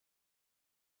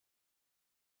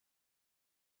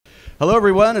Hello,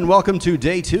 everyone, and welcome to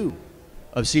day 2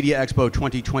 of CEDIA Expo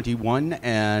 2021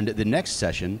 and the next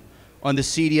session on the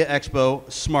CEDIA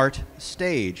Expo Smart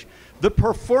Stage, the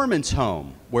performance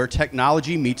home where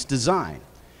technology meets design.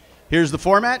 Here's the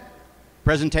format: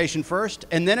 presentation first,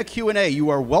 and then a Q&A.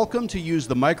 You are welcome to use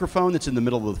the microphone that's in the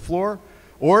middle of the floor,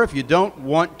 or if you don't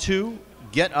want to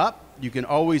get up, you can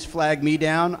always flag me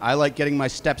down. I like getting my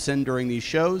steps in during these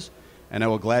shows, and I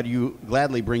will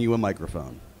gladly bring you a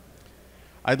microphone.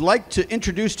 I'd like to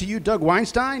introduce to you Doug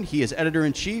Weinstein. He is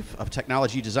editor-in-chief of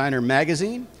Technology Designer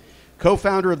magazine,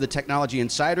 co-founder of the Technology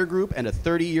Insider Group, and a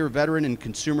 30-year veteran in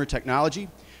consumer technology.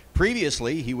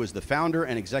 Previously, he was the founder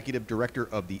and executive director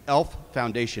of the ELF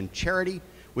Foundation charity,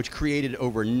 which created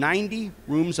over 90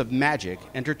 rooms of magic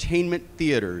entertainment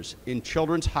theaters in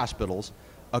children's hospitals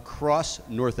across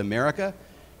North America.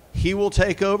 He will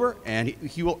take over, and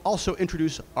he will also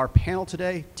introduce our panel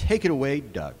today. Take it away,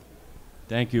 Doug.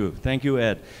 Thank you. Thank you,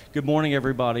 Ed. Good morning,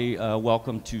 everybody.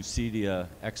 Welcome to CEDIA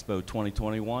Expo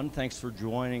 2021. Thanks for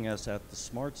joining us at the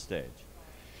Smart Stage.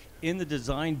 In the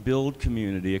design build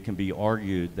community, it can be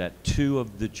argued that two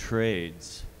of the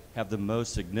trades have the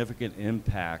most significant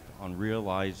impact on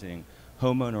realizing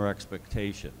homeowner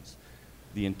expectations: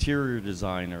 the interior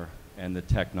designer and the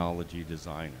technology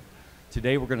designer.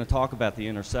 Today we're going to talk about the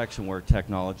intersection where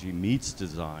technology meets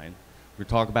design. We're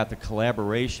talking about the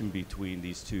collaboration between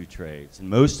these two trades, and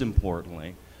most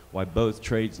importantly, why both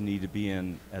trades need to be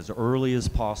in as early as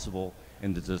possible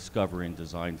in the discovery and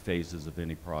design phases of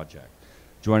any project.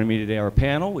 Joining me today, our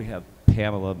panel, we have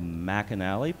Pamela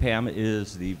McNally. Pam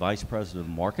is the Vice President of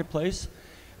Marketplace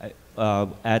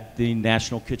at the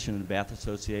National Kitchen and Bath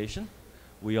Association.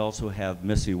 We also have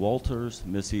Missy Walters.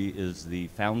 Missy is the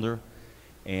founder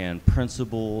and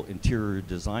principal interior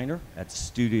designer at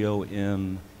Studio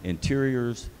M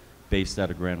Interiors, based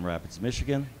out of Grand Rapids,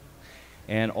 Michigan.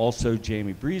 And also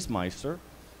Jamie Briesemeister.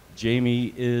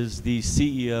 Jamie is the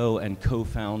CEO and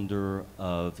co-founder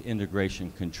of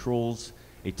Integration Controls,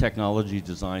 a technology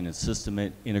design and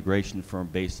system integration firm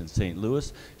based in St.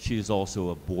 Louis. She is also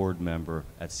a board member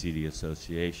at CEDIA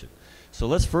Association. So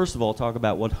let's first of all talk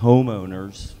about what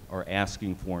homeowners are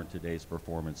asking for in today's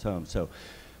performance home. So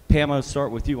Pam, I'll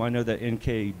start with you. I know that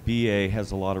NKBA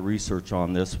has a lot of research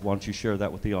on this. Why don't you share that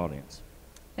with the audience?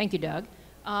 Thank you, Doug.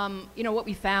 You know, what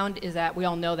we found is that we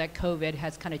all know that COVID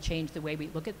has kind of changed the way we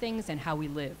look at things and how we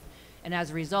live. And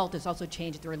as a result, it's also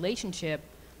changed the relationship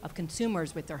of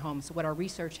consumers with their homes. So what our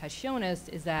research has shown us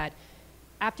is that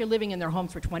after living in their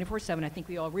homes for 24/7, I think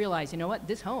we all realize, you know what,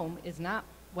 this home is not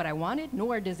what I wanted,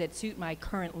 nor does it suit my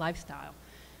current lifestyle.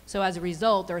 So as a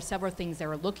result, there are several things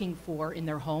they're looking for in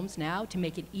their homes now to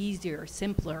make it easier,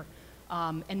 simpler,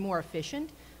 and more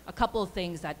efficient. A couple of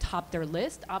things that top their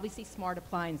list: obviously smart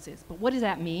appliances. But what does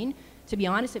that mean? To be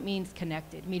honest, it means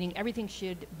connected, meaning everything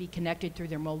should be connected through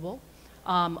their mobile.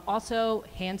 Also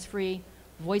hands-free,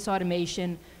 voice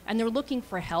automation, and they're looking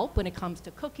for help when it comes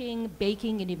to cooking,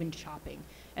 baking, and even shopping.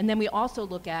 And then we also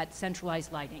look at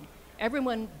centralized lighting.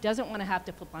 Everyone doesn't want to have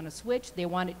to flip on a switch. They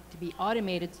want it to be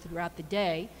automated throughout the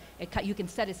day. You can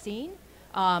set a scene,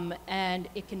 and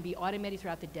it can be automated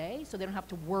throughout the day, so they don't have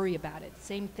to worry about it.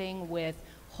 Same thing with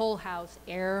whole house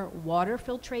air, water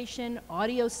filtration,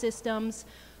 audio systems,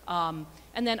 and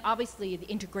then obviously the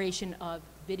integration of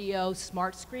video,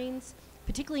 smart screens,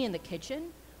 particularly in the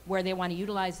kitchen, where they want to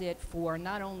utilize it for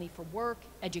not only for work,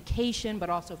 education, but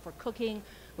also for cooking,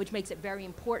 which makes it very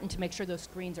important to make sure those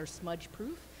screens are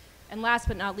smudge-proof. And last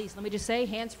but not least, let me just say,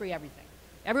 hands-free everything.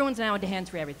 Everyone's now into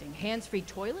hands-free everything. Hands-free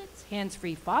toilets,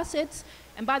 hands-free faucets,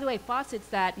 and by the way, faucets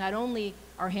that not only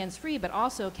are hands-free, but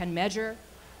also can measure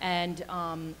and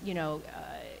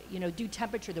do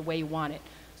temperature the way you want it.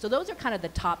 So those are kind of the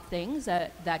top things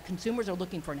that consumers are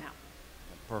looking for now.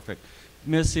 Perfect.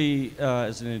 Missy,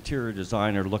 as an interior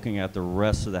designer, looking at the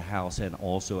rest of the house and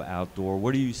also outdoor,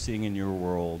 what are you seeing in your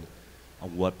world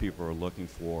on what people are looking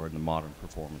for in the modern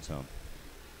performance home?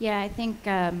 Yeah, I think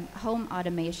home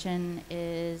automation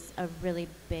is a really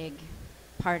big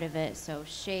part of it. So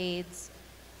shades,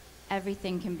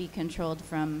 everything can be controlled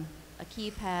from a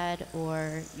keypad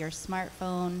or your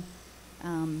smartphone.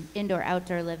 Indoor,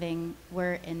 outdoor living,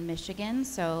 we're in Michigan,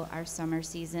 so our summer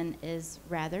season is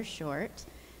rather short.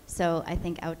 So I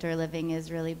think outdoor living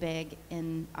is really big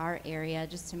in our area,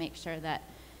 just to make sure that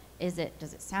does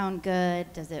it sound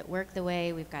good? Does it work the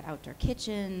way? We've got outdoor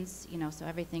kitchens, so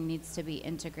everything needs to be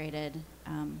integrated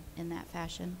in that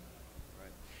fashion.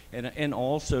 Right. And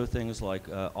also things like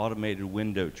automated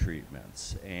window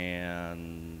treatments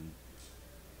and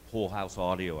whole house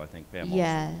audio, I think, Pam.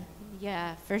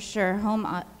 Yeah, for sure.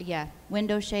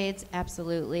 Window shades,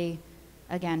 absolutely.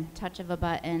 again, touch of a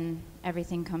button,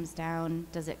 everything comes down.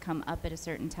 Does it come up at a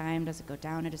certain time? Does it go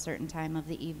down at a certain time of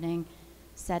the evening?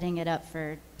 Setting it up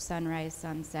for sunrise,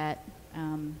 sunset,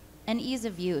 and ease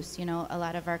of use. You know, a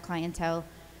lot of our clientele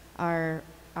are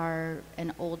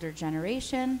an older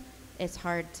generation. It's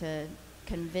hard to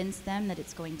convince them that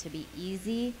it's going to be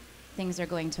easy. Things are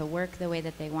going to work the way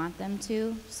that they want them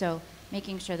to. So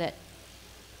making sure that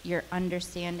you're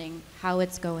understanding how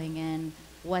it's going in,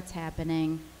 what's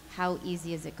happening, how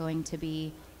easy is it going to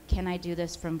be, can I do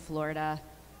this from Florida,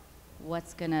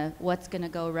 what's gonna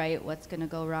go right, what's gonna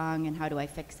go wrong, and how do I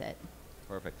fix it?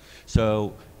 Perfect.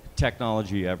 So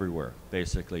technology everywhere,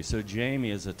 basically. So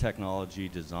Jamie, as a technology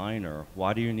designer,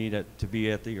 why do you need it to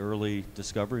be at the early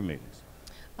discovery meetings?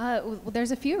 Well,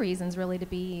 there's a few reasons really to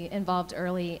be involved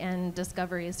early, and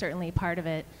discovery is certainly part of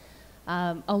it.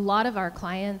 A lot of our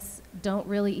clients don't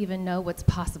really even know what's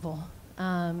possible.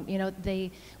 You know,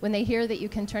 when they hear that you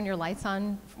can turn your lights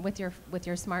on with your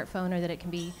smartphone, or that it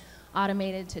can be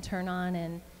automated to turn on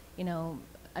and, you know,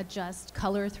 adjust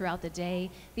color throughout the day,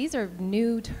 these are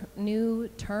new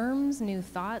terms, new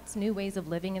thoughts, new ways of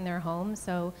living in their home.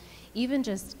 So even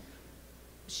just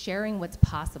sharing what's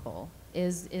possible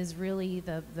is really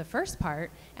the first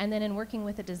part. And then in working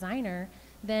with a designer,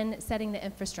 then setting the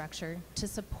infrastructure to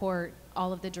support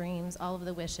all of the dreams, all of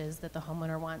the wishes that the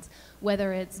homeowner wants,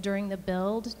 whether it's during the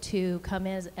build to come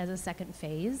as a second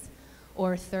phase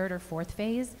or third or fourth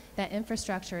phase. That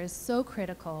infrastructure is so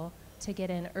critical to get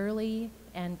in early,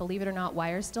 and believe it or not,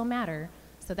 wires still matter.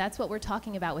 So that's what we're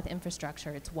talking about with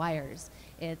infrastructure. It's wires,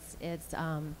 it's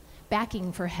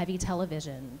backing for heavy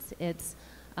televisions, it's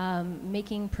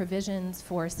making provisions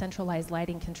for centralized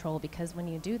lighting control, because when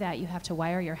you do that, you have to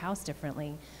wire your house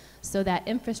differently. So that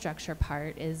infrastructure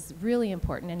part is really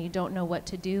important, and you don't know what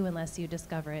to do unless you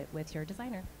discover it with your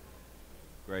designer.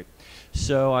 Great.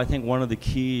 So I think one of the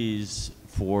keys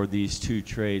for these two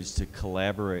trades to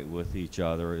collaborate with each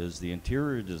other is the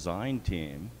interior design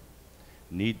team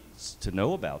needs to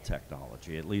know about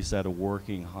technology, at least at a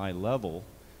working high level,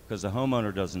 because the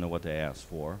homeowner doesn't know what to ask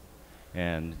for,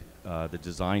 and the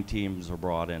design teams are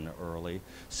brought in early.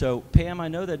 So Pam, I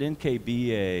know that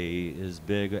NKBA is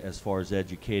big as far as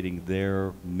educating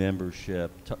their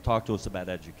membership. Talk to us about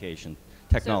education,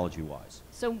 technology-wise.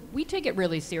 So we take it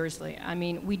really seriously. I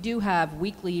mean, we do have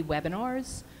weekly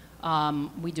webinars.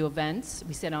 We do events.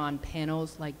 We sit on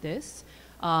panels like this.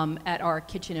 At our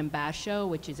Kitchen and Bath Show,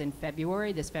 which is in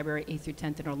February, this February 8th through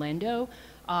 10th in Orlando,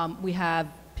 we have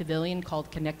a pavilion called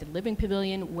Connected Living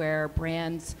Pavilion, where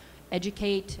brands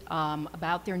educate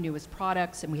about their newest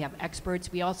products, and we have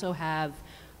experts. We also have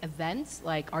events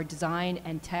like our design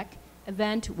and tech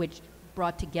event, which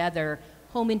brought together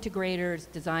home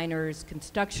integrators, designers,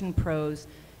 construction pros,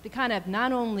 to kind of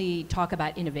not only talk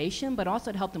about innovation, but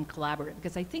also to help them collaborate.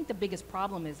 Because I think the biggest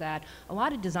problem is that a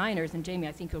lot of designers, and Jamie,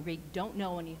 I think you'll agree, don't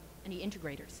know any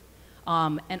integrators.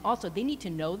 And also, they need to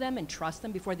know them and trust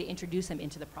them before they introduce them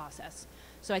into the process.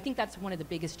 So I think that's one of the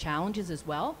biggest challenges as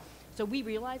well. So we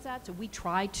realize that, so we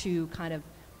try to kind of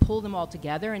pull them all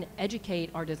together and educate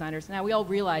our designers. Now, we all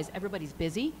realize everybody's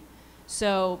busy,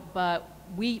 so, but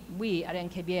we at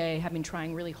NKBA have been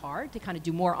trying really hard to kind of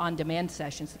do more on-demand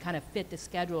sessions to kind of fit the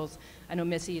schedules. I know,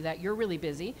 Missy, that you're really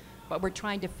busy, but we're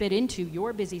trying to fit into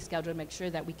your busy schedule to make sure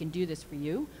that we can do this for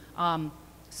you.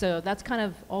 So that's kind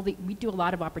of we do a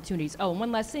lot of opportunities. Oh, and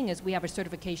one last thing is we have a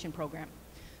certification program.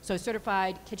 So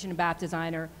certified kitchen and bath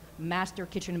designer, master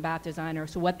kitchen and bath designer.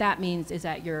 So what that means is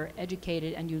that you're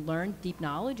educated and you learn deep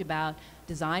knowledge about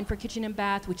design for kitchen and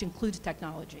bath, which includes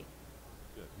technology.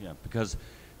 Good. Yeah, because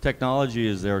technology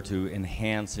is there to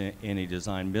enhance any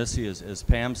design. Missy, as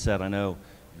Pam said, I know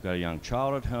you've got a young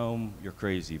child at home, you're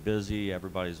crazy busy,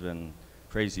 everybody's been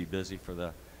crazy busy for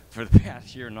the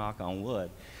past year, knock on wood.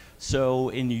 So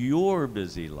in your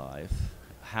busy life,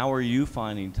 how are you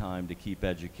finding time to keep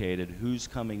educated? Who's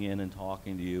coming in and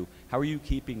talking to you? How are you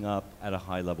keeping up at a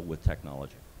high level with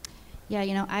technology? Yeah,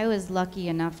 you know, I was lucky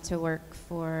enough to work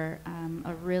for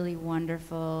a really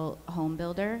wonderful home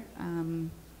builder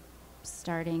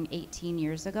starting 18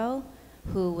 years ago,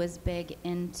 who was big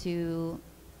into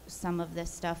some of this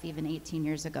stuff even 18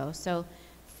 years ago. So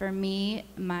for me,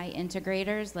 my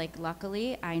integrators, like,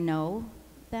 luckily I know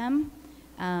them,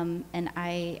 and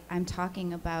I'm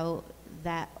talking about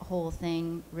that whole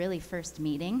thing really first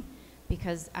meeting,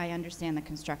 because I understand the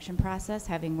construction process,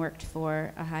 having worked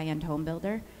for a high-end home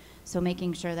builder. So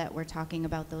making sure that we're talking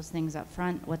about those things up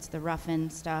front. What's the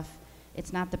rough-in stuff?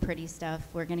 It's not the pretty stuff.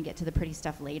 We're going to get to the pretty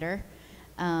stuff later.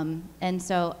 And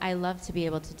so I love to be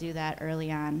able to do that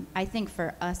early on. I think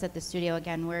for us at the studio,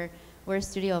 again, we're a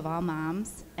studio of all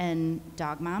moms and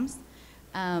dog moms.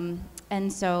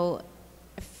 And so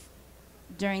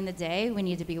During the day, we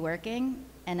need to be working,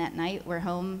 and at night, we're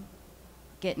home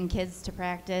getting kids to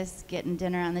practice, getting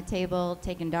dinner on the table,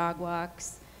 taking dog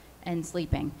walks, and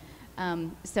sleeping.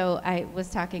 So I was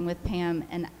talking with Pam,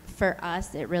 and for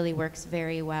us, it really works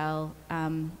very well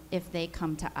if they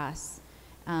come to us.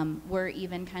 We're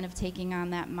even kind of taking on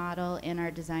that model in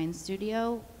our design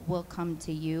studio. We'll come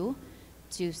to you,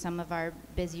 to some of our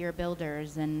busier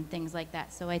builders and things like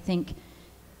that. So I think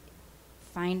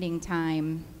finding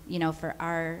time, you know, for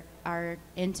our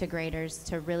integrators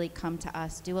to really come to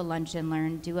us, do a lunch and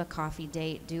learn, do a coffee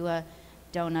date, do a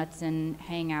donuts and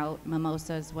hangout,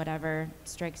 mimosas, whatever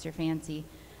strikes your fancy,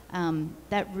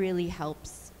 that really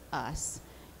helps us.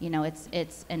 You know,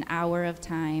 it's an hour of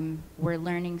time. We're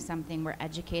learning something. We're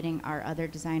educating our other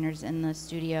designers in the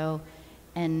studio,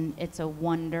 and it's a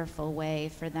wonderful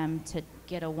way for them to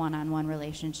get a one-on-one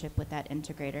relationship with that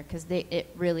integrator, because it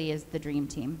really is the dream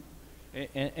team.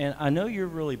 And I know you're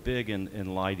really big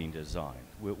in lighting design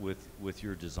with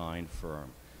your design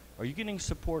firm. Are you getting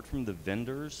support from the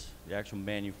vendors, the actual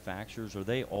manufacturers? Are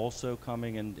they also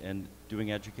coming and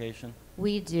doing education?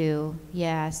 We do,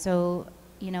 yeah. So,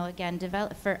 you know, again,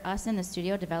 for us in the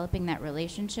studio, developing that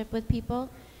relationship with people,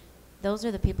 those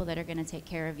are the people that are going to take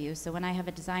care of you. So when I have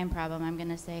a design problem, I'm going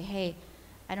to say, hey,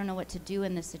 I don't know what to do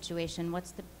in this situation.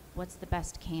 What's the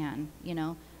best can, you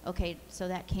know? Okay, so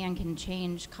that can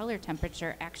change color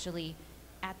temperature actually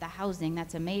at the housing.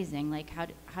 That's amazing. Like,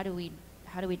 how do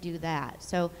we do that?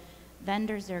 So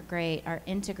vendors are great. Our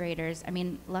integrators, I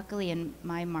mean, luckily in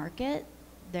my market,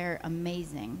 they're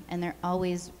amazing, and they're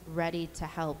always ready to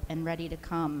help and ready to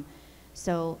come.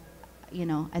 So, you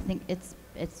know, I think it's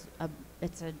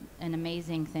an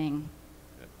amazing thing.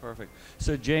 Yeah, perfect.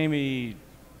 So Jamie,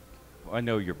 I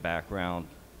know your background.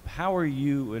 How are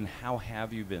you and how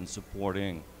have you been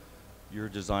supporting your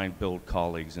design build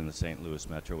colleagues in the St. Louis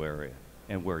metro area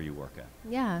and where you work at?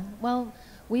 Yeah, well,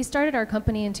 we started our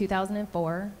company in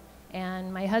 2004,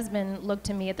 and my husband looked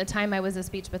to me. At the time, I was a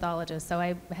speech pathologist, so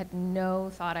I had no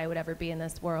thought I would ever be in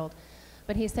this world.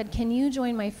 But he said, can you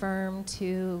join my firm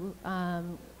to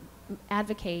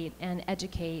advocate and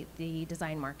educate the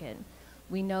design market?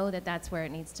 We know that that's where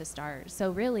it needs to start.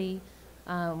 So really,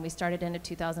 we started in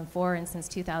 2004, and since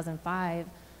 2005,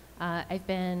 I've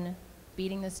been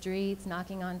beating the streets,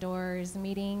 knocking on doors,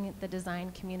 meeting the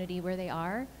design community where they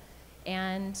are,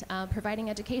 and providing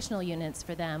educational units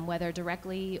for them, whether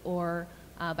directly or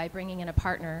by bringing in a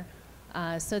partner,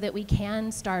 so that we can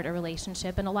start a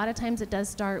relationship. And a lot of times it does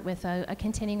start with a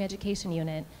continuing education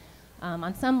unit.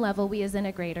 On some level, we as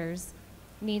integrators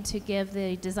need to give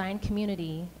the design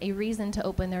community a reason to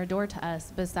open their door to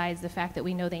us besides the fact that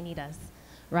we know they need us,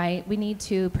 right? We need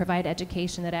to provide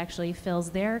education that actually fills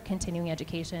their continuing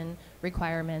education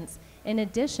requirements, in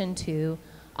addition to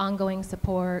ongoing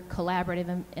support,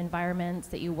 collaborative environments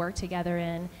that you work together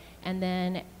in, and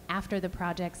then after the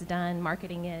project's done,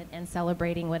 marketing it and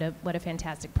celebrating what a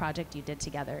fantastic project you did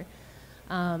together.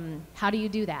 How do you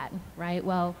do that, right?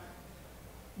 Well,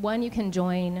 one, you can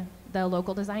join the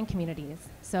local design communities.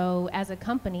 So as a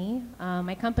company,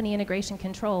 my company, Integration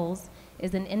Controls,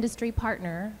 is an industry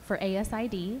partner for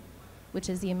ASID, which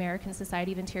is the American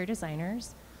Society of Interior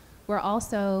Designers. We're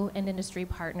also an industry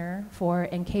partner for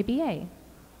NKBA,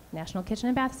 National Kitchen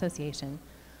and Bath Association.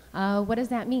 What does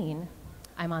that mean?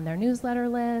 I'm on their newsletter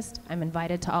list. I'm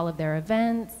invited to all of their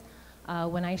events.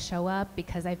 When I show up,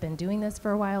 because I've been doing this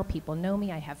for a while, people know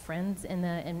me. I have friends in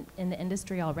the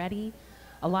industry already.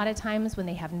 A lot of times when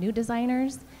they have new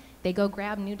designers, they go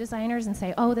grab new designers and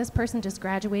say, oh, this person just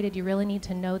graduated, you really need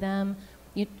to know them.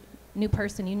 New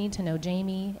person, you need to know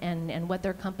Jamie and what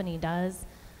their company does.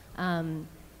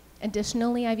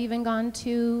 Additionally, I've even gone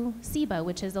to CEDIA,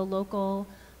 which is a local,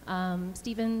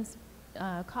 Stevens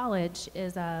College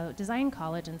is a design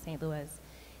college in St. Louis,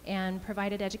 and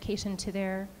provided education to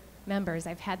their members.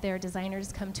 I've had their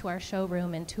designers come to our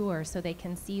showroom and tour so they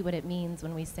can see what it means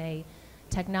when we say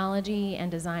technology and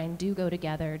design do go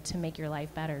together to make your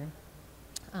life better.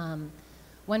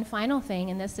 One final thing,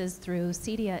 and this is through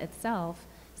CEDIA itself.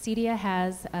 CEDIA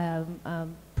has a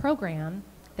program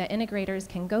that integrators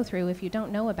can go through if you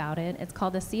don't know about it. It's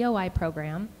called the COI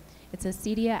program. It's a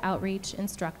CEDIA outreach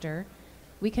instructor.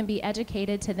 We can be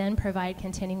educated to then provide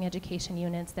continuing education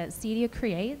units that CEDIA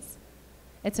creates.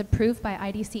 It's approved by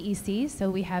IDCEC, so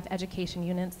we have education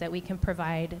units that we can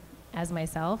provide as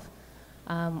myself,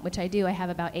 which I do. I have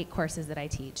about 8 courses that I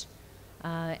teach.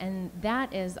 And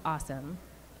that is awesome.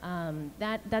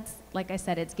 That's, like I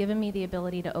said, it's given me the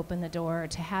ability to open the door,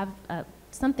 to have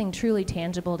something truly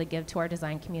tangible to give to our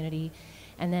design community.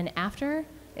 And then after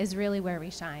is really where we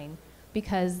shine,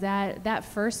 because that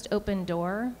first open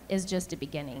door is just a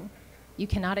beginning. You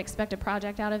cannot expect a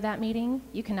project out of that meeting.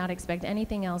 You cannot expect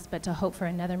anything else but to hope for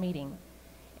another meeting.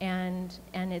 And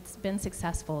it's been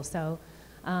successful. So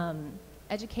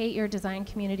educate your design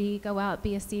community, go out,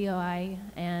 be a COI,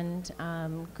 and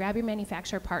grab your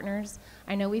manufacturer partners.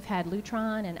 I know we've had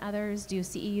Lutron and others do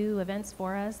CEU events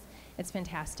for us. It's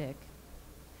fantastic.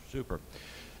 Super.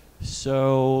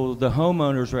 So the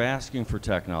homeowners are asking for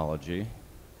technology.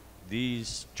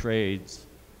 These trades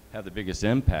have the biggest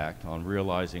impact on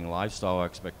realizing lifestyle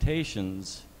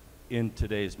expectations in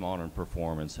today's modern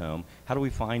performance home. How do we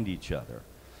find each other?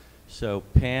 So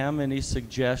Pam, any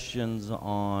suggestions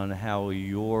on how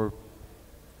your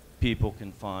people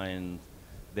can find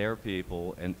their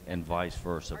people and vice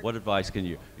versa? What advice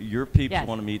can your peeps Yes,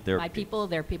 want to meet their my people,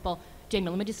 their people. Jamie,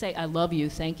 let me just say I love you.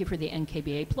 Thank you for the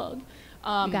NKBA plug.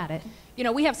 You got it. You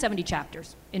know, we have 70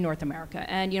 chapters in North America,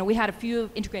 and you know, we had a few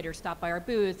integrators stop by our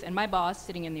booth, and my boss,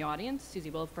 sitting in the audience,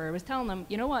 Susie Wilfer, was telling them,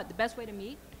 you know what, the best way to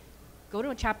meet, go to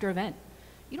a chapter event.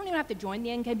 You don't even have to join the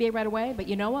NKBA right away, but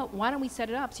you know what, why don't we set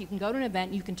it up so you can go to an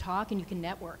event, you can talk, and you can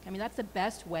network. I mean, that's the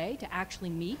best way to actually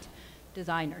meet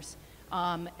designers.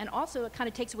 And also, it kind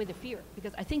of takes away the fear,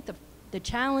 because I think the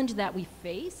challenge that we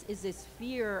face is this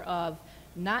fear of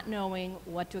not knowing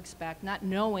what to expect, not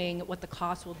knowing what the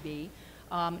cost will be,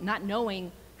 not knowing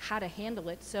how to handle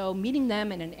it. So meeting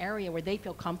them in an area where they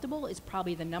feel comfortable is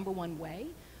probably the #1 way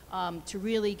to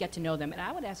really get to know them. And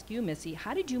I would ask you, Missy,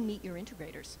 how did you meet your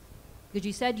integrators? Because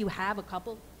you said you have a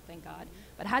couple, thank God,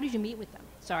 but how did you meet with them?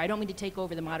 Sorry, I don't mean to take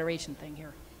over the moderation thing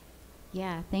here.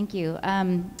 Yeah, thank you.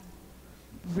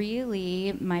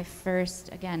 Really, my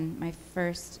first,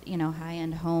 you know,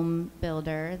 high-end home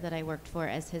builder that I worked for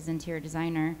as his interior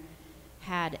designer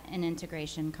had an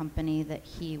integration company that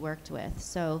he worked with.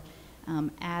 So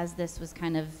as this was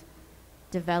kind of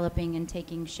developing and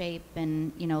taking shape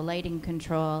and, you know, lighting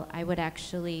control, I would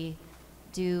actually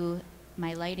do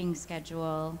my lighting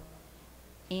schedule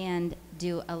and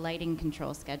do a lighting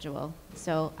control schedule.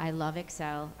 So I love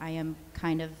Excel. I am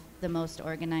kind of the most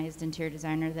organized interior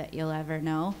designer that you'll ever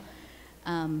know.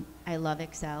 I love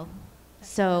Excel.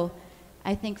 So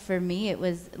I think for me, it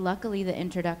was luckily the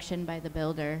introduction by the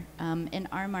builder. In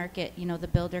our market, you know, the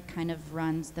builder kind of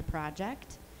runs the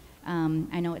project.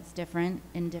 I know it's different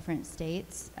in different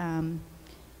states.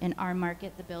 In our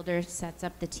market, the builder sets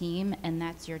up the team, and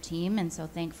that's your team. And so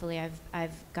thankfully,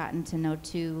 I've gotten to know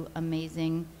 2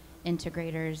 amazing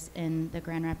integrators in the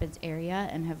Grand Rapids area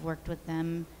and have worked with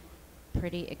them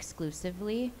pretty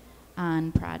exclusively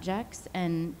on projects,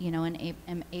 and you know, and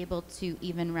am able to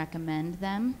even recommend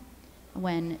them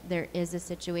when there is a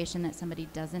situation that somebody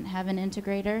doesn't have an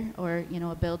integrator, or you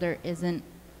know, a builder isn't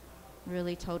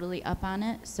really totally up on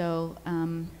it. So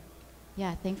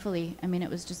yeah, thankfully, I mean, it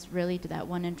was just really to that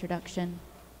one introduction.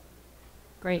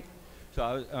 Great. So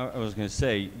I was going to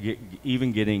say,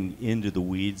 even getting into the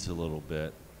weeds a little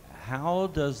bit, how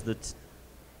does the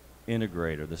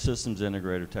integrator, the systems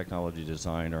integrator, technology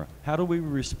designer, how do we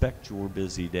respect your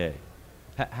busy day?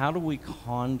 How do we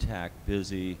contact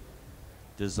busy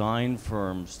design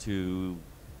firms to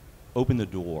open the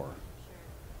door?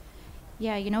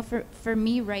 Yeah, you know, for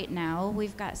me right now,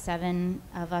 we've got 7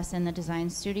 of us in the design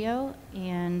studio,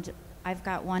 and I've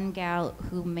got one gal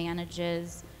who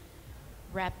manages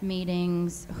rep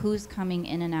meetings, who's coming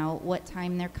in and out, what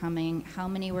time they're coming, how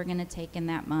many we're going to take in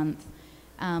that month.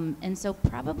 And so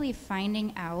probably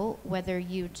finding out whether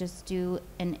you just do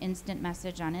an instant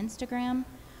message on Instagram,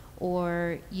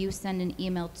 or you send an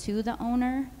email to the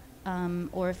owner,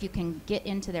 or if you can get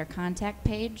into their contact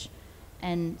page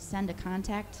and send a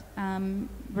contact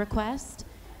request,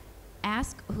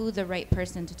 ask who the right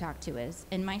person to talk to is.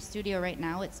 In my studio right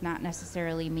now, it's not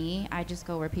necessarily me. I just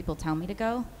go where people tell me to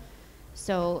go.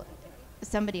 So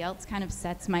somebody else kind of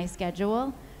sets my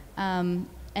schedule.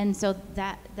 And so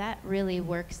that really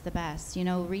works the best. You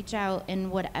know, reach out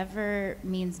in whatever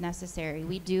means necessary.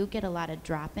 We do get a lot of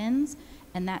drop-ins,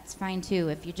 and that's fine too.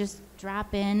 If you just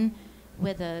drop in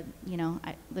with a, you know,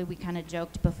 we kind of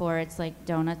joked before, it's like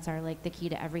donuts are like the key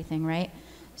to everything, right?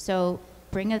 So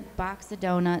bring a box of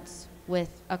donuts with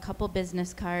a couple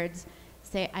business cards.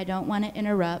 Say, I don't want to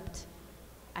interrupt.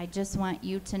 I just want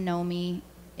you to know me.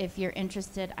 If you're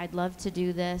interested, I'd love to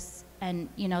do this. And,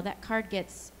 you know, that card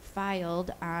gets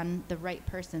filed on the right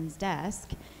person's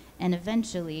desk, and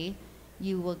eventually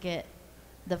you will get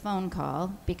the phone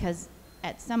call, because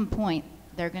at some point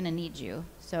they're going to need you.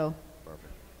 So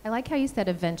I like how you said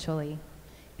eventually,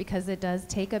 because it does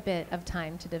take a bit of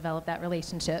time to develop that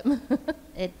relationship.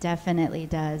 it definitely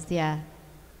does, yeah.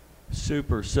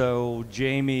 Super. So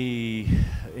Jamie,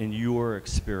 in your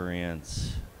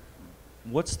experience,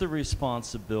 what's the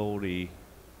responsibility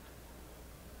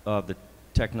of the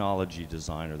technology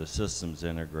designer, the systems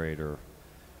integrator,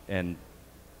 and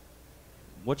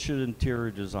what should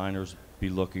interior designers be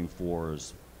looking for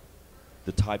as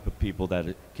the type of people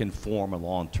that can form a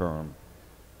long-term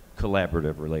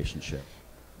collaborative relationship?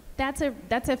 That's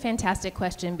a fantastic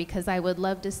question, because I would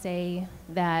love to say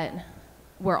that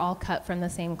we're all cut from the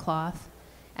same cloth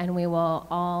and we will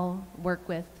all work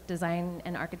with design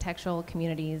and architectural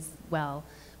communities well.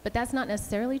 But that's not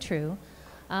necessarily true.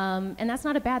 And that's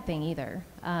not a bad thing either,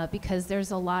 because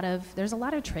there's a lot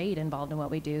of trade involved in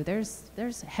what we do.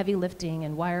 There's heavy lifting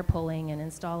and wire pulling and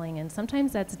installing, and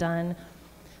sometimes that's done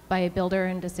by a builder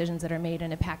and decisions that are made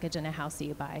in a package in a house that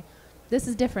you buy. This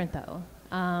is different though.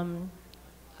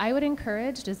 I would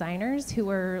encourage designers who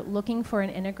are looking for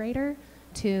an integrator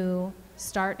to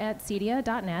start at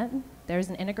cedia.net. There's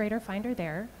an integrator finder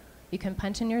there. You can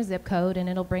punch in your zip code and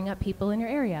it'll bring up people in your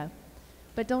area.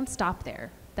 But don't stop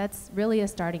there. That's really a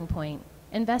starting point.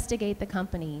 Investigate the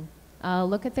company.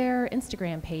 Look at their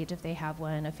Instagram page if they have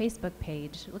one, a Facebook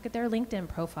page. Look at their LinkedIn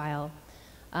profile.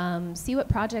 See what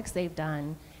projects they've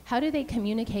done. How do they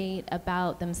communicate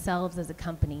about themselves as a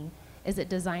company? Is it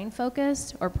design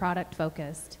focused or product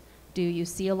focused? Do you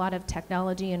see a lot of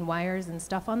technology and wires and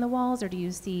stuff on the walls, or do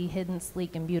you see hidden,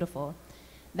 sleek, and beautiful?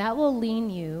 That will lean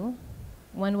you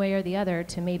one way or the other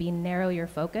to maybe narrow your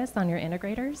focus on your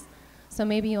integrators. So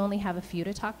maybe you only have a few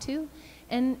to talk to.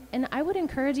 And I would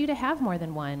encourage you to have more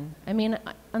than one. I mean,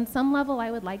 on some level,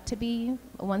 I would like to be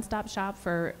a one-stop shop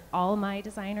for all my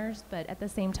designers, but at the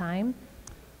same time,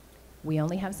 we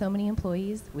only have so many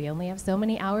employees. We only have so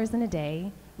many hours in a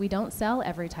day. We don't sell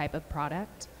every type of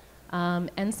product.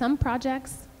 And some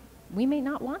projects we may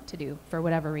not want to do for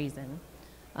whatever reason.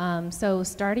 So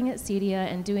starting at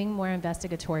CEDIA and doing more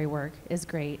investigatory work is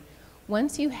great.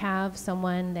 Once you have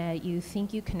someone that you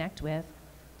think you connect with,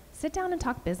 sit down and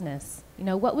talk business. You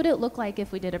know, what would it look like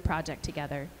if we did a project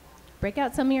together? Break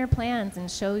out some of your plans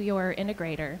and show your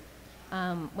integrator.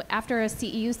 After a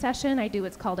CEU session, I do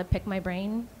what's called a pick my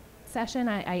brain session.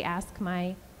 I ask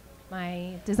my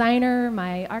designer,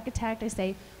 my architect, I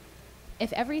say,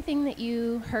 if everything that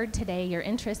you heard today you're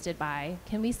interested by,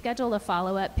 can we schedule a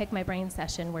follow-up pick my brain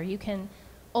session where you can,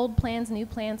 old plans, new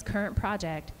plans, current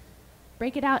project,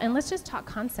 break it out and let's just talk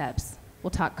concepts.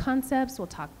 We'll talk concepts, we'll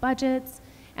talk budgets,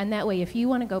 and that way if you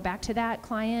want to go back to that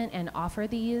client and offer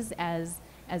these as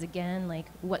again, like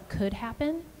what could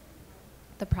happen,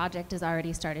 the project has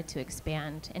already started to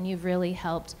expand and you've really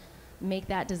helped make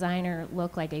that designer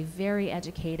look like a very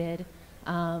educated,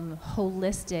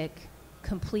 holistic,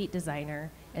 complete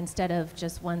designer instead of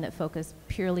just one that focused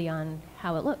purely on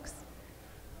how it looks.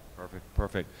 Perfect,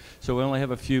 perfect. So we only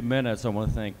have a few minutes. I want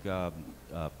to thank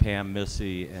Pam,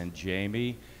 Missy, and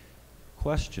Jamie.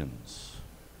 Questions?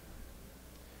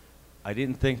 I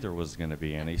didn't think there was going to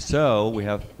be any. So we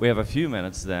have a few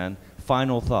minutes then.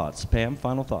 Final thoughts. Pam,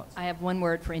 final thoughts. I have one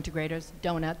word for integrators: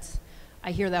 donuts.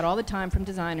 I hear that all the time from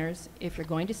designers. If you're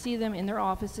going to see them in their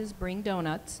offices, bring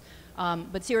donuts.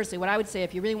 But seriously, what I would say,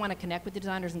 if you really want to connect with the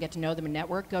designers and get to know them and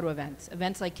network, go to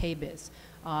events like KBIS,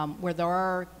 where there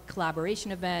are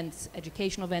collaboration events,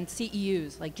 educational events,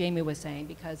 CEUs, like Jamie was saying,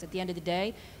 because at the end of the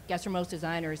day, guess for most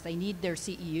designers, they need their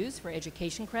CEUs for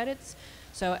education credits.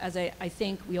 So as I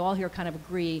think we all here kind of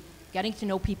agree, getting to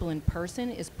know people in person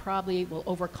is probably will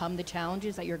overcome the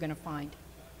challenges that you're going to find.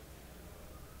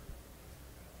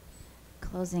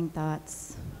 Closing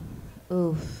thoughts.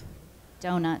 Oof,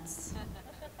 donuts.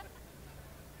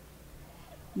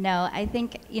 No, I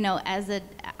think, you know,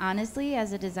 honestly,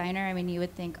 as a designer, I mean, you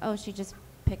would think, oh, she just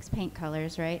picks paint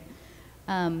colors, right?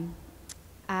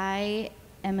 I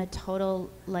am a total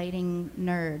lighting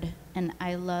nerd, and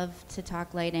I love to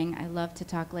talk lighting. I love to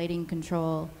talk lighting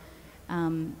control.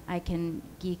 I can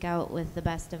geek out with the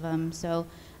best of them. So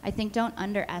I think don't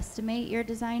underestimate your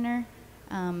designer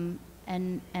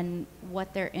and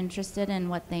what they're interested in,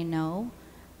 what they know,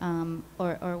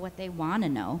 or what they want to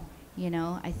know. You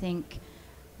know, I think,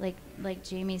 like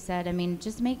Jamie said, I mean,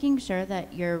 just making sure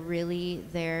that you're really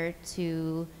there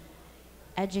to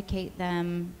educate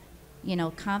them. You know,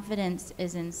 confidence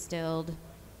is instilled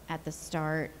at the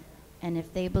start, and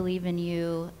if they believe in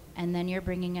you, and then you're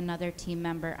bringing another team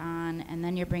member on, and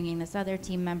then you're bringing this other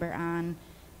team member on,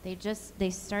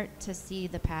 they start to see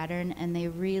the pattern, and they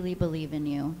really believe in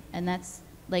you, and that's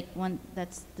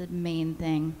the main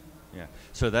thing. Yeah,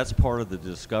 so that's part of the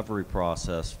discovery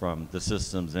process from the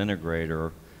systems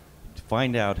integrator, to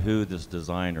find out who this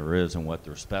designer is and what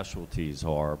their specialties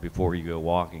are before you go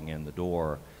walking in the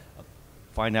door.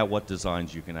 Find out what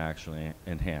designs you can actually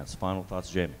enhance. Final thoughts,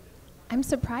 Jamie? I'm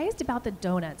surprised about the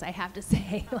donuts, I have to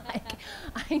say. Like,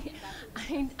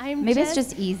 I'm Maybe it's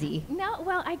just easy. No,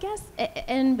 well, I guess,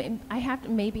 and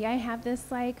maybe I have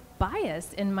this like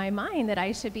bias in my mind that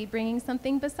I should be bringing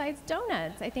something besides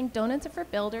donuts. I think donuts are for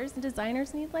builders, and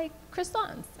designers need like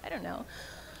croissants. I don't know.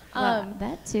 Well,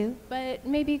 that too. But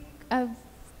maybe a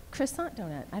croissant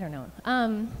donut. I don't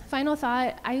know. Final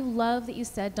thought. I love that you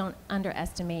said don't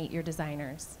underestimate your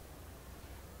designers.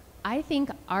 I think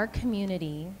our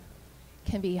community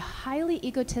can be highly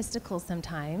egotistical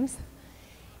sometimes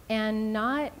and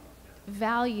not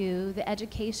value the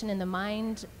education and the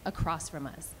mind across from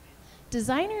us.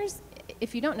 Designers,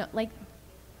 if you don't know, like,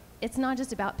 it's not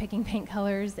just about picking paint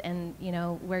colors and, you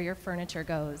know, where your furniture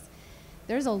goes.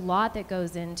 There's a lot that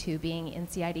goes into being in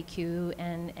CIDQ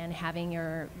and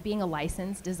being a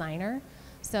licensed designer.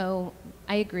 So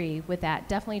I agree with that.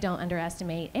 Definitely don't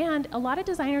underestimate. And a lot of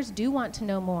designers do want to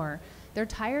know more. They're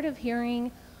tired of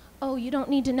hearing, oh, you don't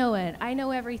need to know it. I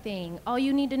know everything. All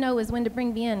you need to know is when to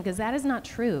bring me in, because that is not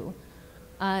true.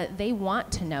 They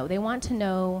want to know. They want to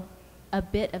know a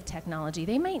bit of technology.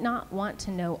 They might not want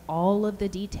to know all of the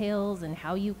details and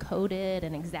how you code it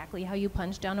and exactly how you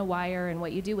punch down a wire and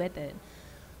what you do with it.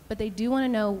 But they do want to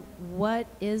know, what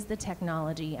is the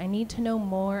technology? I need to know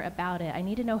more about it. I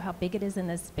need to know how big it is in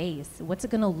this space. What's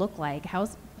it going to look like? How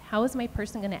is my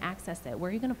person going to access it? Where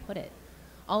are you going to put it?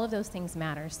 All of those things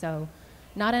matter. So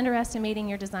not underestimating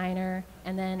your designer,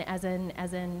 and then as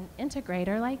an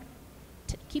integrator, like,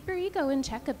 keep your ego in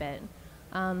check a bit.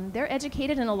 They're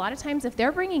educated, and a lot of times if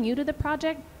they're bringing you to the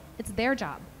project, it's their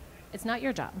job. It's not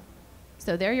your job.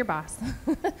 So they're your boss.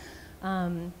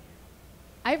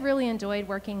 I've really enjoyed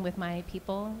working with my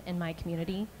people in my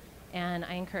community, and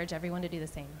I encourage everyone to do the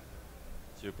same.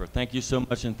 Super. Thank you so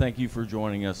much, and thank you for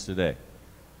joining us today.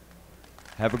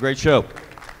 Have a great show.